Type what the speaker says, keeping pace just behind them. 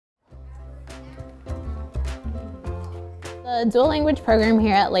The dual language program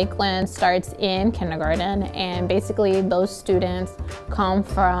here at Lakeland starts in kindergarten, and basically those students come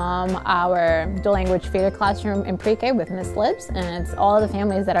from our dual language feeder classroom in pre-K with Miss Lips, and it's all the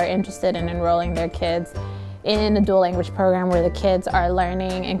families that are interested in enrolling their kids in a dual language program where the kids are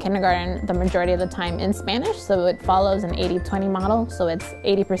learning in kindergarten the majority of the time in Spanish. So it follows an 80-20 model, so it's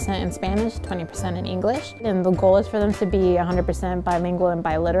 80% in Spanish, 20% in English. And the goal is for them to be 100% bilingual and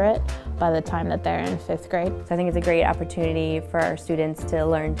biliterate by the time that they're in 5th grade. So I think it's a great opportunity for our students to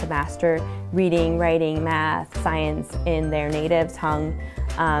learn to master reading, writing, math, science in their native tongue.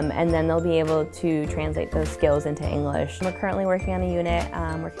 And then they'll be able to translate those skills into English. We're currently working on a unit,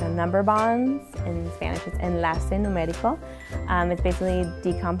 working on number bonds. In Spanish it's enlace numérico. It's basically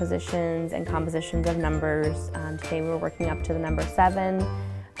decompositions and compositions of numbers. Today we're working up to the number 7,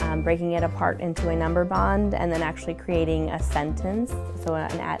 breaking it apart into a number bond, and then actually creating a sentence, so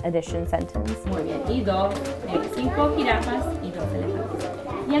an addition sentence. Muy bien, y 5 jirafas y 2 elefantes.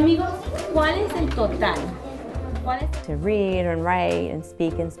 Y amigos, ¿cuál es el total? To read and write and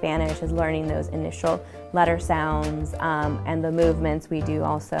speak in Spanish is learning those initial letter sounds, and the movements we do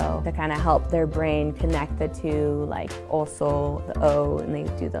also to kind of help their brain connect the two, like oso, the O, and they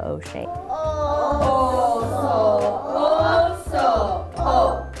do the O shape. Oso, oso,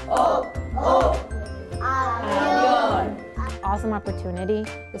 o, o. Avión. Awesome opportunity,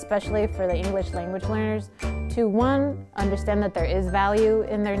 especially for the English language learners, to one, understand that there is value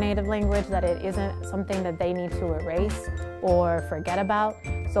in their native language, that it isn't something that they need to erase or forget about.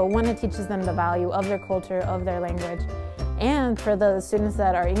 So one, it teaches them the value of their culture, of their language. And for the students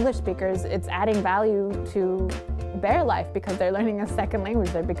that are English speakers, it's adding value to their life because they're learning a second language.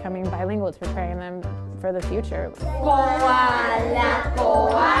 They're becoming bilingual. It's preparing them for the future. Koala,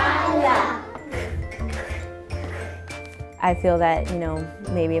 koala. I feel that,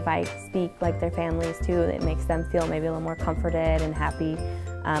 maybe if I speak like their families too, it makes them feel maybe a little more comforted and happy.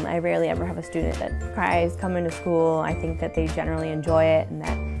 I rarely ever have a student that cries coming to school. I think that they generally enjoy it and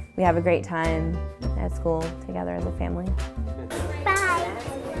that we have a great time at school together as a family. Bye.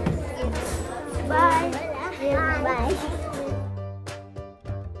 Bye. Bye.